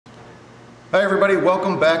Hi everybody,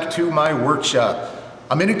 welcome back to my workshop.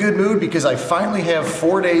 I'm in a good mood because I finally have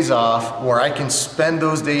 4 days off where I can spend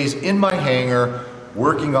those days in my hangar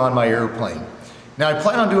working on my airplane. Now I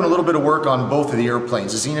plan on doing a little bit of work on both of the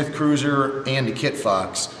airplanes, the Zenith Cruiser and the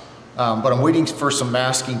KITFOX, but I'm waiting for some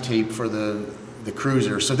masking tape for the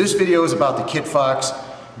Cruiser. So this video is about the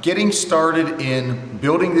KITFOX, getting started in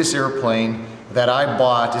building this airplane that I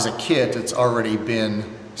bought as a kit that's already been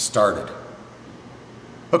started.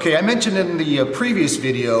 Okay, I mentioned in the previous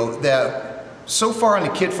video that so far on the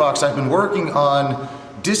KITFOX I've been working on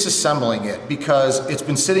disassembling it because it's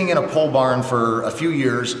been sitting in a pole barn for a few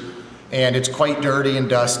years and it's quite dirty and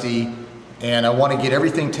dusty, and I want to get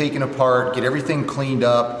everything taken apart, get everything cleaned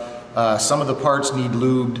up. Some of the parts need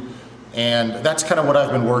lubed, and that's kind of what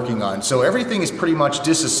I've been working on. So everything is pretty much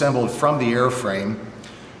disassembled from the airframe.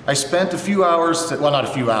 I spent a few hours, well not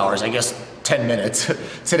a few hours, I guess 10 minutes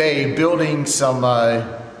today building some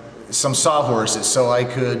sawhorses so I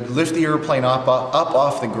could lift the airplane up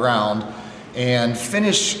off the ground and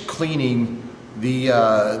finish cleaning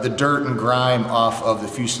the dirt and grime off of the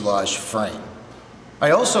fuselage frame. I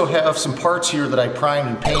also have some parts here that I primed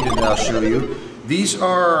and painted that I'll show you. These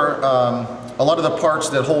are a lot of the parts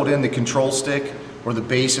that hold in the control stick or the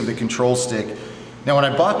base of the control stick. Now when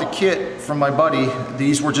I bought the kit from my buddy,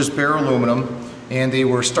 these were just bare aluminum and they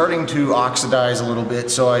were starting to oxidize a little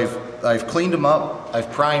bit, so I've cleaned them up,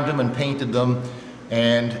 I've primed them and painted them,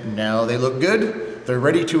 and now they look good. They're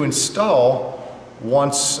ready to install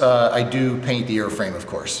once I do paint the airframe, of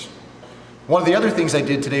course. One of the other things I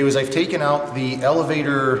did today was I've taken out the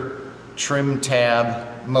elevator trim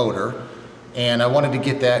tab motor, and I wanted to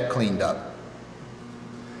get that cleaned up.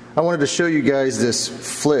 I wanted to show you guys this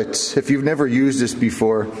flit. If you've never used this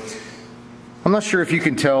before, I'm not sure if you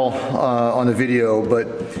can tell on the video,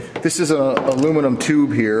 but this is an aluminum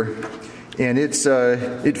tube here, and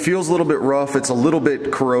it feels a little bit rough. It's a little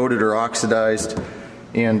bit corroded or oxidized,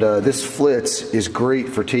 and this flit is great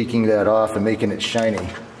for taking that off and making it shiny.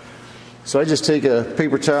 So I just take a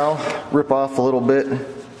paper towel, rip off a little bit,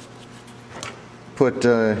 put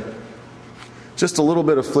just a little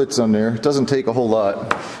bit of flits on there. It doesn't take a whole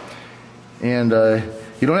lot, and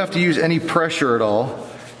you don't have to use any pressure at all.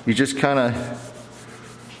 You just kind of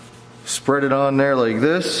spread it on there like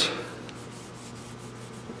this,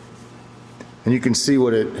 and you can see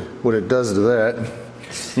what it does to that.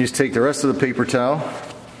 You just take the rest of the paper towel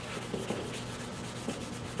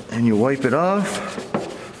and you wipe it off,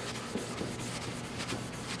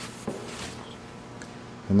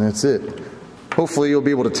 and that's it. Hopefully you'll be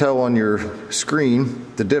able to tell on your screen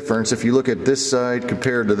the difference. If you look at this side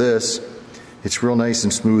compared to this, it's real nice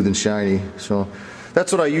and smooth and shiny. So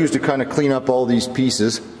that's what I use to kind of clean up all these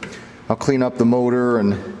pieces. I'll clean up the motor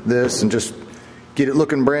and this and just get it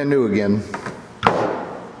looking brand new again.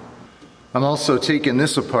 I'm also taking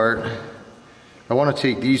this apart. I want to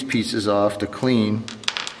take these pieces off to clean,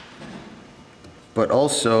 but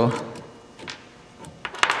also,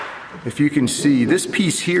 if you can see, this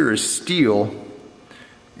piece here is steel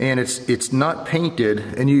and it's not painted,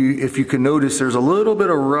 and if you can notice, there's a little bit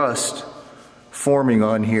of rust forming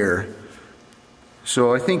on here.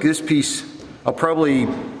 So I think this piece, I'll probably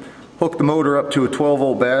hook the motor up to a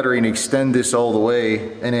 12-volt battery and extend this all the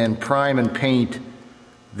way, and then prime and paint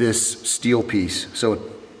this steel piece so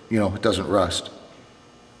it doesn't rust.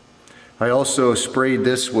 I also sprayed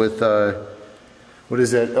this with what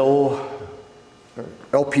is that,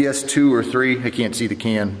 LPS 2 or 3, I can't see the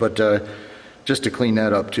can, but just to clean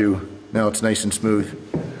that up too. Now it's nice and smooth.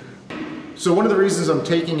 So one of the reasons I'm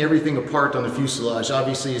taking everything apart on the fuselage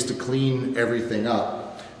obviously is to clean everything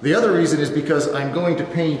up. The other reason is because I'm going to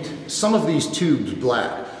paint some of these tubes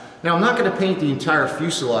black. Now I'm not going to paint the entire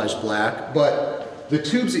fuselage black, but the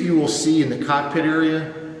tubes that you will see in the cockpit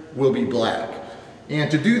area will be black. And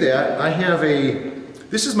to do that, I have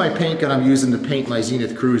this is my paint gun I'm using to paint my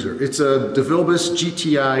Zenith Cruiser. It's a DeVilbiss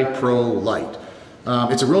GTI Pro Light.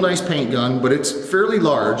 It's a real nice paint gun, but it's fairly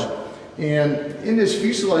large. And in this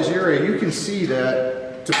fuselage area, you can see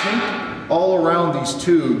that to paint all around these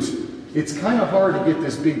tubes, it's kind of hard to get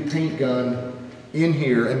this big paint gun in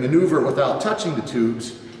here and maneuver it without touching the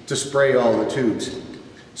tubes to spray all the tubes.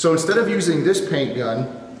 So instead of using this paint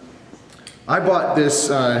gun, I bought this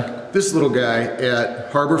little guy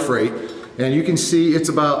at Harbor Freight, and you can see it's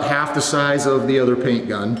about half the size of the other paint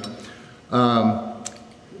gun.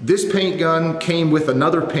 This paint gun came with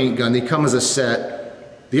another paint gun. They come as a set.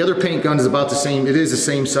 The other paint gun is about the same, it is the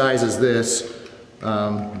same size as this,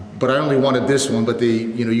 but I only wanted this one, but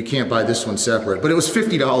you can't buy this one separate. But it was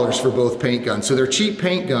 $50 for both paint guns. So they're cheap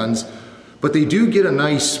paint guns, but they do get a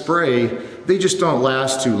nice spray. They just don't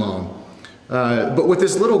last too long. But with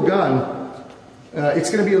this little gun, it's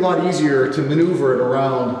going to be a lot easier to maneuver it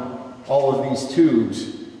around all of these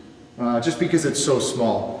tubes just because it's so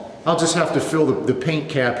small. I'll just have to fill the paint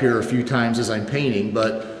cap here a few times as I'm painting,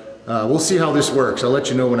 but we'll see how this works. I'll let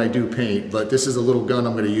you know when I do paint, but this is a little gun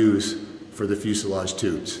I'm going to use for the fuselage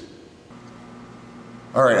tubes.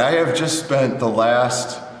 All right, I have just spent the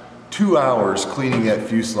last 2 hours cleaning that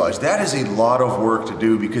fuselage. That is a lot of work to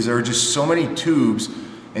do because there are just so many tubes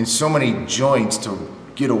and so many joints to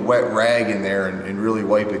get a wet rag in there and really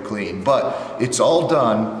wipe it clean. But it's all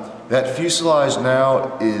done. That fuselage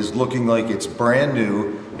now is looking like it's brand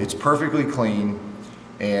new. It's perfectly clean,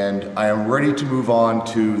 and I am ready to move on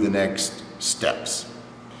to the next steps.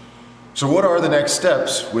 So what are the next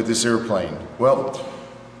steps with this airplane? Well,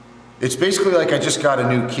 it's basically like I just got a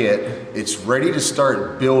new kit. It's ready to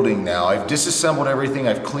start building now. I've disassembled everything,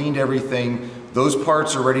 I've cleaned everything. Those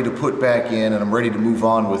parts are ready to put back in, and I'm ready to move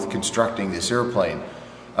on with constructing this airplane.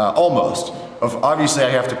 Almost. Obviously I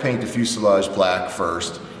have to paint the fuselage black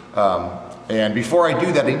first. And before I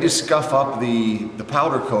do that, I need to scuff up the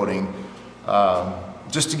powder coating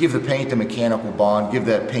just to give the paint a mechanical bond, give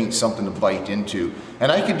that paint something to bite into.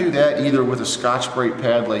 And I can do that either with a Scotch-Brite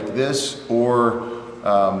pad like this or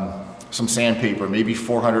some sandpaper, maybe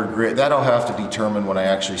 400 grit. That I'll have to determine when I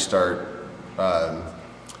actually start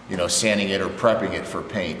you know, sanding it or prepping it for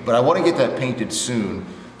paint. But I want to get that painted soon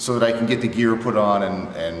so that I can get the gear put on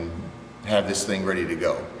and have this thing ready to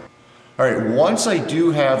go. All right, once I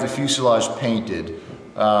do have the fuselage painted,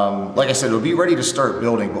 like I said, it'll be ready to start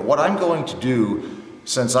building, but what I'm going to do,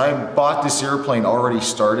 since I bought this airplane already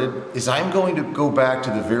started, is I'm going to go back to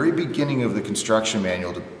the very beginning of the construction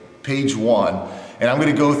manual, to page 1, and I'm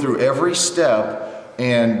going to go through every step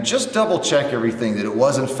and just double check everything, that it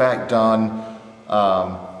was in fact done.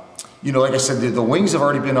 You know, like I said, the wings have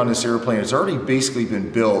already been on this airplane. It's already basically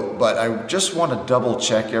been built, but I just want to double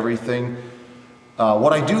check everything.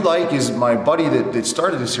 What I do like is my buddy that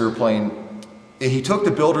started this airplane, he took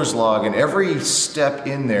the builder's log, and every step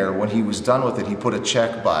in there, when he was done with it, he put a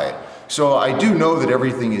check by it. So I do know that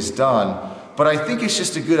everything is done, but I think it's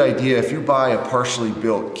just a good idea if you buy a partially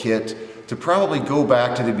built kit to probably go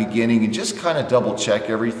back to the beginning and just kind of double check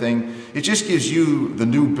everything. It just gives you, the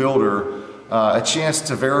new builder, a chance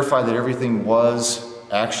to verify that everything was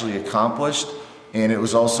actually accomplished, and it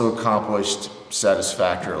was also accomplished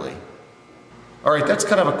satisfactorily. All right, that's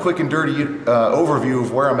kind of a quick and dirty overview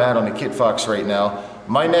of where I'm at on the KITFOX right now.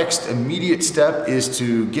 My next immediate step is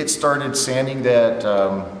to get started sanding that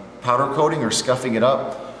powder coating or scuffing it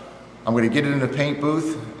up. I'm going to get it in the paint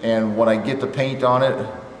booth, and when I get the paint on it,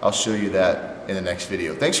 I'll show you that in the next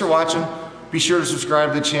video. Thanks for watching. Be sure to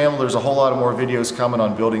subscribe to the channel. There's a whole lot of more videos coming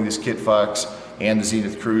on building this KITFOX and the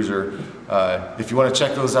Zenith Cruiser. If you want to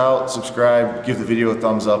check those out, subscribe, give the video a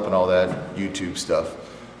thumbs up, and all that YouTube stuff.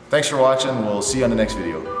 Thanks for watching. We'll see you on the next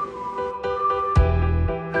video.